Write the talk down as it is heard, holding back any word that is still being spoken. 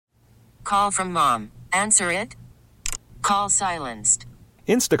call from mom. Answer it. Call silenced.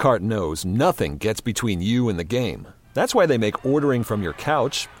 Instacart knows nothing gets between you and the game. That's why they make ordering from your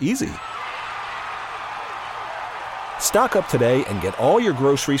couch easy. Stock up today and get all your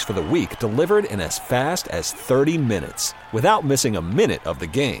groceries for the week delivered in as fast as 30 minutes without missing a minute of the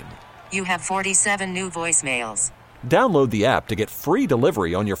game. You have 47 new voicemails. Download the app to get free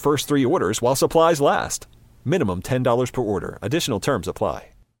delivery on your first 3 orders while supplies last. Minimum $10 per order. Additional terms apply.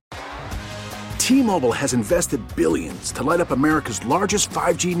 T-Mobile has invested billions to light up America's largest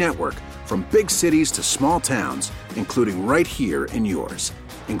 5G network, from big cities to small towns, including right here in yours.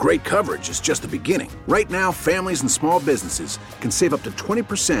 And great coverage is just the beginning. Right now, families and small businesses can save up to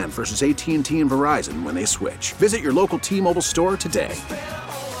 20% versus AT&T and Verizon when they switch. Visit your local T-Mobile store today.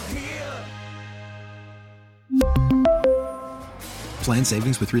 Plan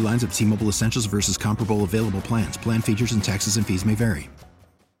savings with 3 lines of T-Mobile Essentials versus comparable available plans. Plan features and taxes and fees may vary.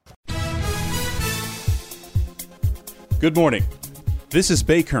 Good morning. This is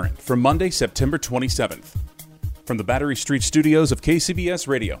Bay Current for Monday, September 27th. From the Battery Street studios of KCBS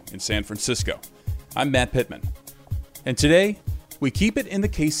Radio in San Francisco, I'm Matt Pittman. And today, we keep it in the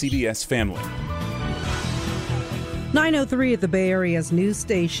KCBS family. 9:03 at the Bay Area's news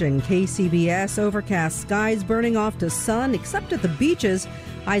station, KCBS. Overcast skies burning off to sun, except at the beaches.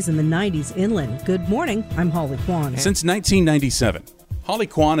 Highs in the 90s inland. Good morning. I'm Holly Kwan. Since 1997, Holly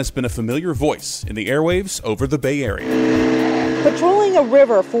Kwan has been a familiar voice in the airwaves over the Bay Area. Patrolling a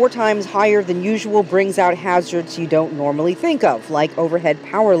river 4 times higher than usual brings out hazards you don't normally think of, like overhead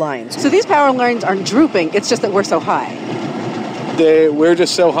power lines. So these power lines aren't drooping, it's just that we're so high. We're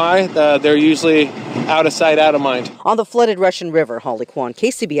just so high, they're usually out of sight, out of mind. On the flooded Russian River, Holly Kwan,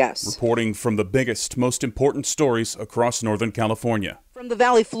 KCBS. Reporting from the biggest, most important stories across Northern California. From the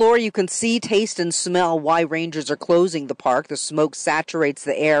valley floor, you can see, taste, and smell why rangers are closing the park. The smoke saturates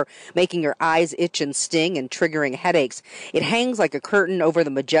the air, making your eyes itch and sting and triggering headaches. It hangs like a curtain over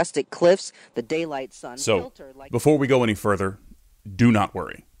the majestic cliffs. The daylight sun filter like... Before we go any further, do not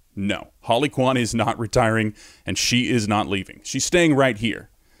worry. No, Holly Kwan is not retiring, and she is not leaving. She's staying right here.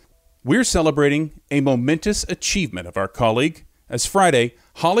 We're celebrating a momentous achievement of our colleague, as Friday,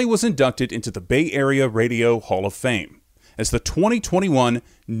 Holly was inducted into the Bay Area Radio Hall of Fame as the 2021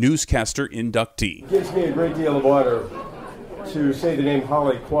 Newscaster inductee. It gives me a great deal of honor to say the name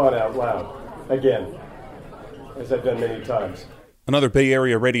Holly Kwan out loud, again, as I've done many times. Another Bay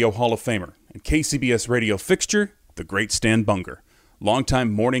Area Radio Hall of Famer and KCBS radio fixture, the great Stan Bunger.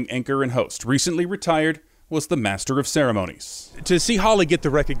 Longtime morning anchor and host, recently retired, was the master of ceremonies. To see Holly get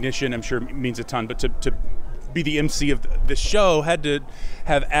the recognition, I'm sure means a ton, but to be the MC of the show had to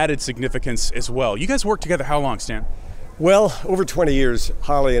have added significance as well. You guys worked together how long, Stan? Well, over 20 years,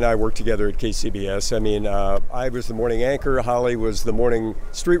 Holly and I worked together at KCBS. I mean, I was the morning anchor, Holly was the morning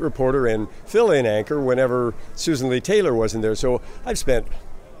street reporter and fill-in anchor whenever Susan Lee Taylor wasn't there. So I've spent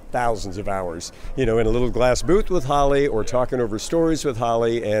thousands of hours, in a little glass booth with Holly or talking over stories with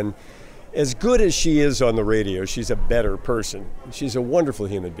Holly. And as good as she is on the radio, she's a better person. She's a wonderful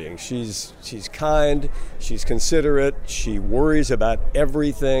human being. She's kind, she's considerate, she worries about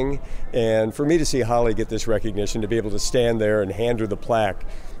everything. And for me to see Holly get this recognition, to be able to stand there and hand her the plaque,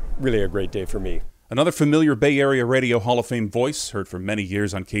 really a great day for me. Another familiar Bay Area Radio Hall of Fame voice, heard for many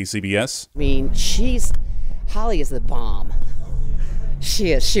years on KCBS. I mean, Holly is the bomb.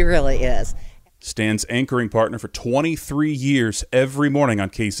 She is. She really is. Stan's anchoring partner for 23 years every morning on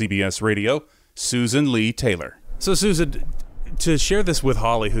KCBS Radio, Susan Lee Taylor. So, Susan, to share this with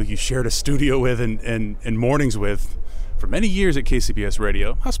Holly, who you shared a studio with and mornings with for many years at KCBS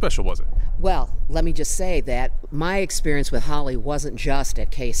Radio, how special was it? Well, let me just say that my experience with Holly wasn't just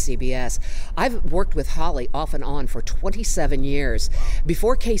at KCBS. I've worked with Holly off and on for 27 years.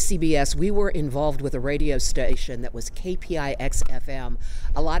 Before KCBS, we were involved with a radio station that was KPIX-FM.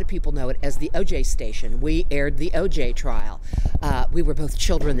 A lot of people know it as the OJ station. We aired the OJ trial. We were both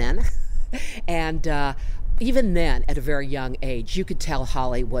children then, and even then, at a very young age, you could tell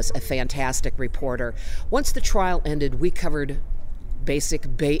Holly was a fantastic reporter. Once the trial ended, we covered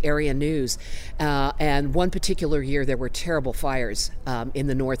basic Bay Area news. And one particular year, there were terrible fires in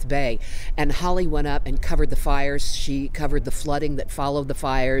the North Bay. And Holly went up and covered the fires. She covered the flooding that followed the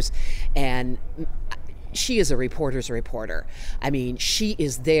fires. And she is a reporter's reporter. I mean, she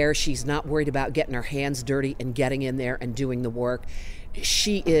is there. She's not worried about getting her hands dirty and getting in there and doing the work.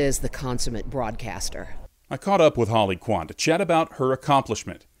 She is the consummate broadcaster. I caught up with Holly Kwan to chat about her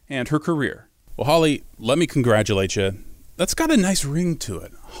accomplishment and her career. Well, Holly, let me congratulate you. That's got a nice ring to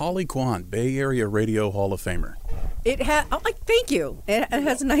it. Holly Kwan, Bay Area Radio Hall of Famer. Thank you. It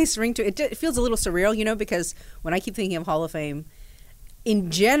has a nice ring to it. It feels a little surreal, because when I keep thinking of Hall of Fame,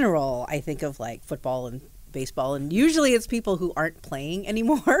 in general, I think of like football and baseball, and usually it's people who aren't playing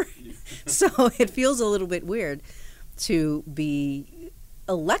anymore. So it feels a little bit weird to be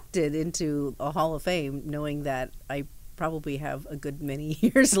elected into a Hall of Fame knowing that I probably have a good many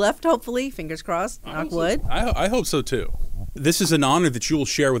years left, hopefully. Fingers crossed, knock wood. I hope so, too. This is an honor that you will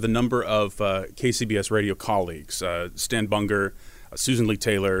share with a number of KCBS radio colleagues, Stan Bunger, Susan Lee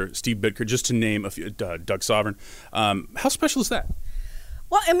Taylor, Steve Bitker, just to name a few, Doug Sovereign. How special is that?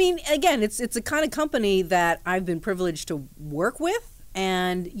 Well, I mean, again, it's a kind of company that I've been privileged to work with,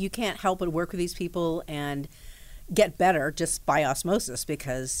 and you can't help but work with these people and get better just by osmosis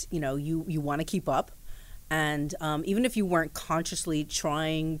because, you want to keep up. And even if you weren't consciously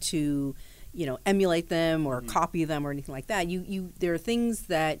trying to, emulate them or copy them or anything like that, there are things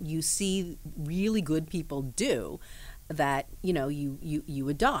that you see really good people do that, you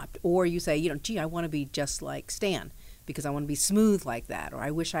adopt. Or you say, gee, I want to be just like Stan because I want to be smooth like that. Or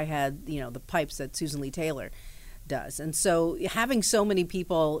I wish I had, the pipes that Susan Lee Taylor does. And so having so many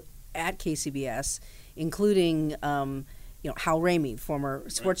people at KCBS, including Hal Ramey, former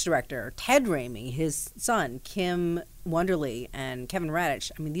sports director, Ted Ramey, his son, Kim Wonderly, and Kevin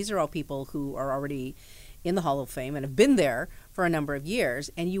Radich. I mean, these are all people who are already in the Hall of Fame and have been there for a number of years,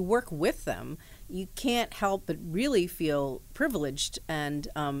 and you work with them. You can't help but really feel privileged, and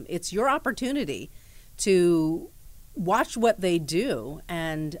it's your opportunity to watch what they do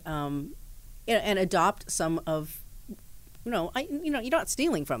and adopt some of you're not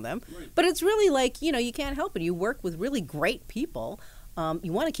stealing from them, right. But it's really like, you can't help it. You work with really great people.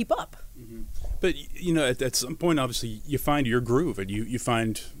 You want to keep up. Mm-hmm. But, at some point, obviously, you find your groove and you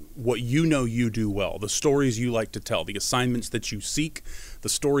find what you do well, the stories you like to tell, the assignments that you seek, the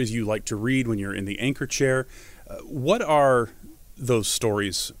stories you like to read when you're in the anchor chair. What are those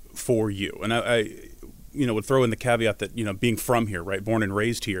stories for you? And I would throw in the caveat that, being from here, right, born and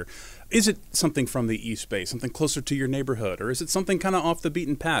raised here, is it something from the East Bay, something closer to your neighborhood, or is it something kind of off the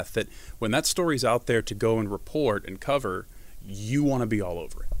beaten path that when that story's out there to go and report and cover, you want to be all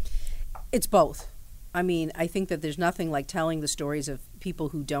over it? It's both. I mean, I think that there's nothing like telling the stories of people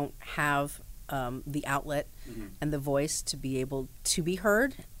who don't have the outlet and the voice to be able to be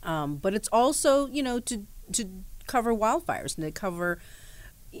heard. But it's also, to cover wildfires and to cover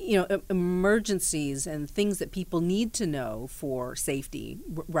emergencies and things that people need to know for safety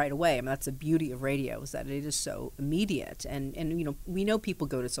right away. I mean, that's the beauty of radio, is that it is so immediate. And we know people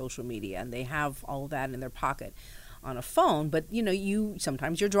go to social media and they have all of that in their pocket on a phone, but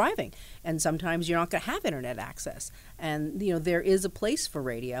sometimes you're driving and sometimes you're not going to have internet access. And there is a place for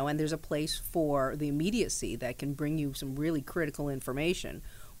radio, and there's a place for the immediacy that can bring you some really critical information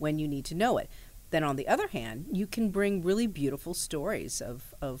when you need to know it. Then on the other hand, you can bring really beautiful stories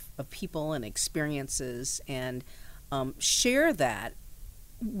of people and experiences and share that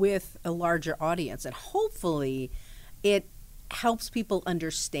with a larger audience. And hopefully it helps people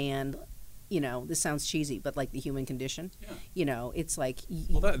understand, this sounds cheesy, but like the human condition. Yeah. It's like...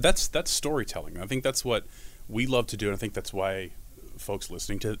 that's storytelling. I think that's what we love to do, and I think that's why folks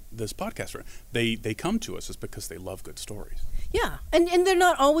listening to this podcast, they come to us is because they love good stories. Yeah, and they're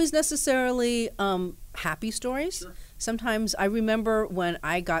not always necessarily happy stories. Sure. Sometimes I remember when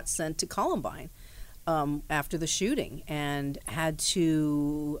I got sent to Columbine after the shooting and had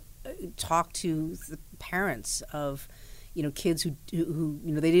to talk to the parents of kids who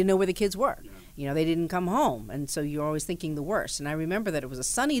they didn't know where the kids were. Yeah. They didn't come home, and so you're always thinking the worst. And I remember that it was a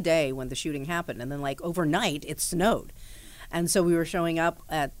sunny day when the shooting happened, and then like overnight it snowed. And so we were showing up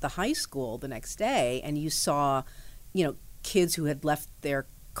at the high school the next day, and you saw, kids who had left their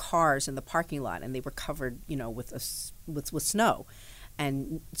cars in the parking lot, and they were covered, with snow.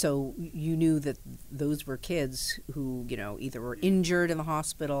 And so you knew that those were kids who, either were injured in the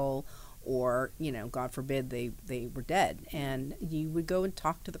hospital or, God forbid, they were dead. And you would go and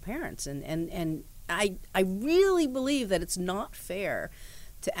talk to the parents. And I really believe that it's not fair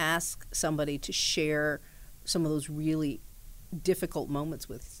to ask somebody to share some of those really difficult moments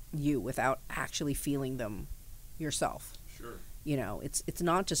with you without actually feeling them yourself. Sure. It's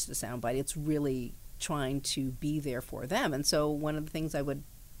not just a soundbite. It's really trying to be there for them. And so one of the things I would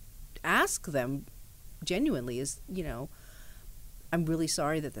ask them genuinely is, I'm really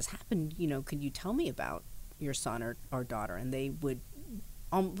sorry that this happened. Could you tell me about your son or daughter? And they would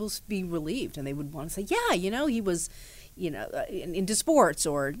almost be relieved, and they would want to say, yeah, he was, into sports,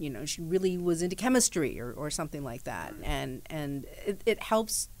 or, she really was into chemistry or something like that. And it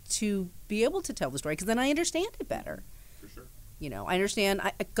helps to be able to tell the story, because then I understand it better. For sure. I understand.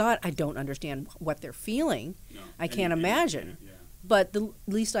 I don't understand what they're feeling. No. I can't imagine. Yeah. But the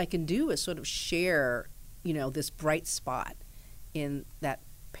least I can do is sort of share, this bright spot in that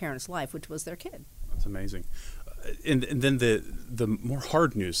parent's life, which was their kid. That's amazing. And then the more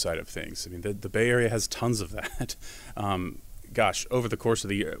hard news side of things. I mean, the Bay Area has tons of that. Gosh, over the course of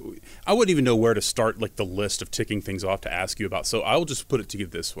the year, I wouldn't even know where to start, like the list of ticking things off to ask you about. So I'll just put it to you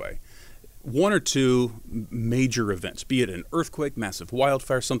this way. 1 or 2 major events, be it an earthquake, massive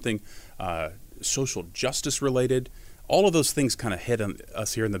wildfire, something social justice related, all of those things kind of hit on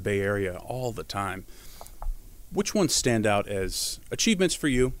us here in the Bay Area all the time. Which ones stand out as achievements for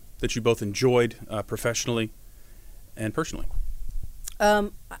you that you both enjoyed professionally and personally?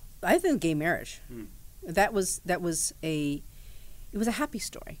 I think gay marriage. That was a happy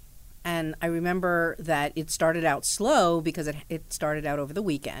story. And I remember that it started out slow because it started out over the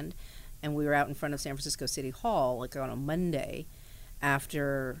weekend, and we were out in front of San Francisco City Hall like on a Monday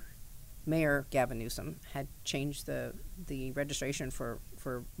after Mayor Gavin Newsom had changed the registration for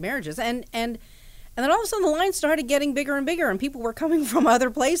marriages, and then all of a sudden the line started getting bigger and bigger, and people were coming from other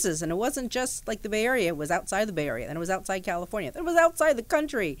places, and it wasn't just like the Bay Area, it was outside the Bay Area, then it was outside California, then it was outside the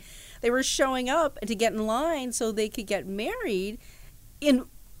country. They were showing up to get in line so they could get married in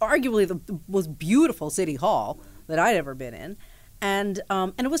arguably the most beautiful city hall that I'd ever been in. And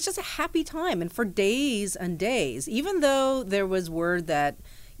it was just a happy time. And for days and days, even though there was word that,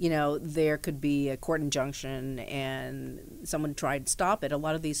 there could be a court injunction and someone tried to stop it, a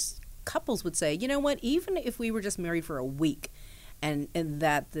lot of these couples would say, you know what, even if we were just married for a week and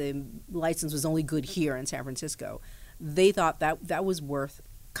that the license was only good here in San Francisco, they thought that was worth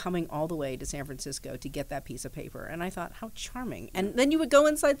coming all the way to San Francisco to get that piece of paper. And I thought, how charming. And then you would go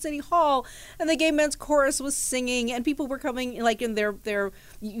inside City Hall and the gay men's chorus was singing and people were coming like in their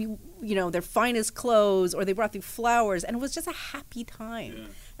finest clothes, or they brought through flowers, and it was just a happy time. Yeah.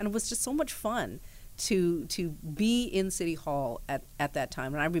 And it was just so much fun to be in City Hall at that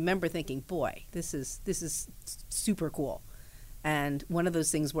time. And I remember thinking, boy, this is super cool. And one of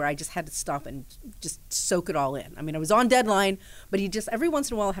those things where I just had to stop and just soak it all in. I mean, I was on deadline, but you just every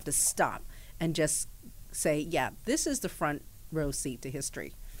once in a while have to stop and just say, yeah, this is the front row seat to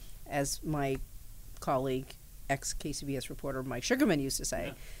history. As my colleague, ex-KCBS reporter Mike Sugarman used to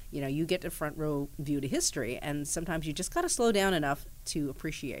say, you get the front row view to history, and sometimes you just got to slow down enough to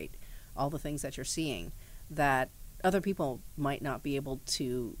appreciate all the things that you're seeing that other people might not be able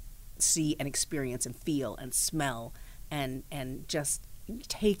to see and experience and feel and smell and just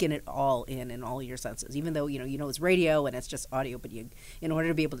taking it all in all your senses, even though it's radio and it's just audio, but in order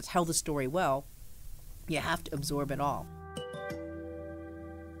to be able to tell the story well, you have to absorb it all.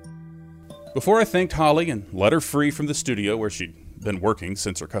 Before I thanked Holly and let her free from the studio where she'd been working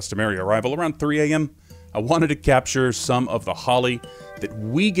since her customary arrival around 3 a.m., I wanted to capture some of the Holly that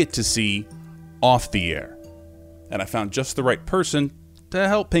we get to see off the air. And I found just the right person to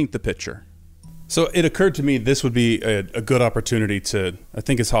help paint the picture. So it occurred to me this would be a good opportunity to, I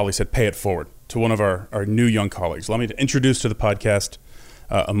think as Holly said, pay it forward to one of our new young colleagues. Let me introduce to the podcast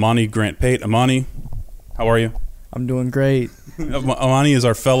Amani Grant Pate. Amani, how are you? I'm doing great. Amani is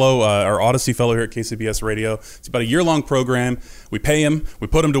our fellow, our Odyssey fellow here at KCBS Radio. It's about a year-long program. We pay him, we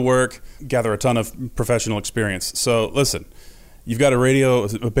put him to work, gather a ton of professional experience. So listen, you've got a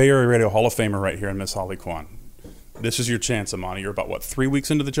Bay Area Radio Hall of Famer right here in Miss Holly Kwan. This is your chance, Amani. You're about, 3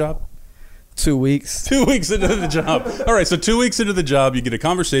 weeks into the job? 2 weeks. 2 weeks into the job. All right, so 2 weeks into the job, you get a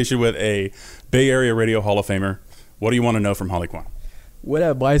conversation with a Bay Area Radio Hall of Famer. What do you want to know from Holly Kwan? What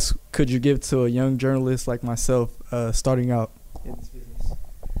advice could you give to a young journalist like myself starting out in this business?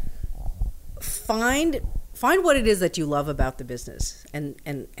 Find what it is that you love about the business and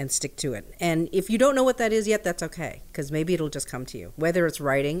stick to it. And if you don't know what that is yet, that's okay, because maybe it'll just come to you. Whether it's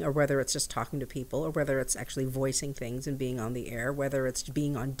writing or whether it's just talking to people or whether it's actually voicing things and being on the air, whether it's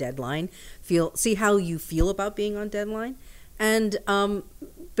being on deadline, see how you feel about being on deadline. And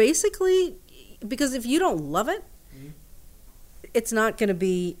basically, because if you don't love it, it's not going to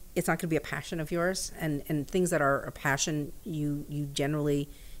be a passion of yours, and things that are a passion you generally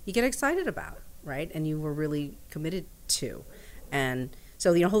get excited about. Right, and you were really committed to, and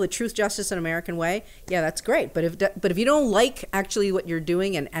so the whole truth, justice, and American way. Yeah, that's great. But if you don't like actually what you're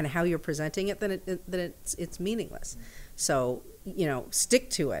doing and how you're presenting it, then it's meaningless. So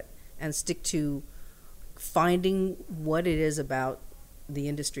stick to it and stick to finding what it is about the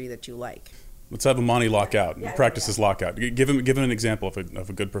industry that you like. Let's have Amani lockout. Practice his lockout. Give him an example of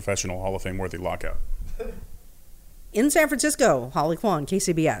a good professional Hall of Fame worthy lockout. In San Francisco, Holly Kwan,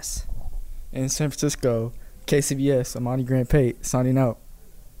 KCBS. In San Francisco, KCBS, Amani Grant Pate, signing out.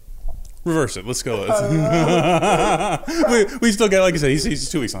 Reverse it. Let's go. we still got, like I said, he's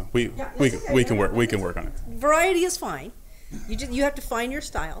 2 weeks on. We can work on it. Variety is fine. You have to find your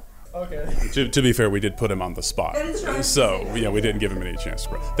style. Okay. To be fair, we did put him on the spot. So, yeah, we didn't give him any chance.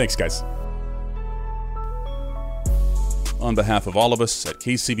 Thanks, guys. On behalf of all of us at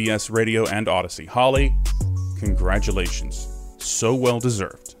KCBS Radio and Odyssey, Holly, congratulations. So well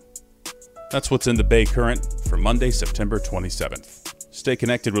deserved. That's what's in the Bay Current for Monday, September 27th. Stay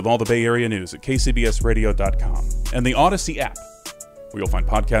connected with all the Bay Area news at kcbsradio.com and the Odyssey app, where you'll find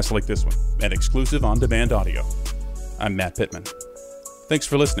podcasts like this one and exclusive on-demand audio. I'm Matt Pittman. Thanks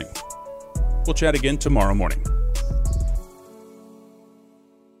for listening. We'll chat again tomorrow morning.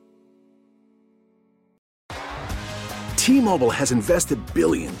 T-Mobile has invested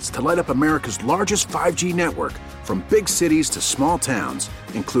billions to light up America's largest 5G network, from big cities to small towns,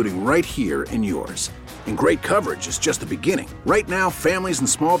 including right here in yours. And great coverage is just the beginning. Right now, families and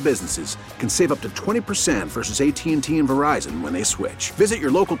small businesses can save up to 20% versus AT&T and Verizon when they switch. Visit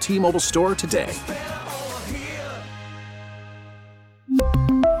your local T-Mobile store today.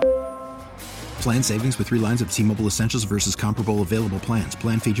 Plan savings with 3 lines of T-Mobile Essentials versus comparable available plans.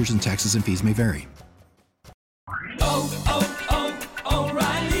 Plan features and taxes and fees may vary.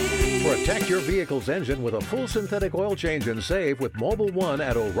 Protect your vehicle's engine with a full synthetic oil change and save with Mobil 1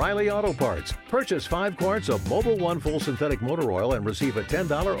 at O'Reilly Auto Parts. Purchase 5 quarts of Mobil 1 full synthetic motor oil and receive a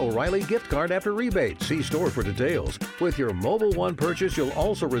 $10 O'Reilly gift card after rebate. See store for details. With your Mobil 1 purchase, you'll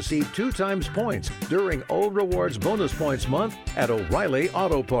also receive 2 times points during O Rewards Bonus Points Month at O'Reilly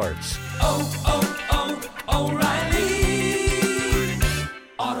Auto Parts. O'Reilly.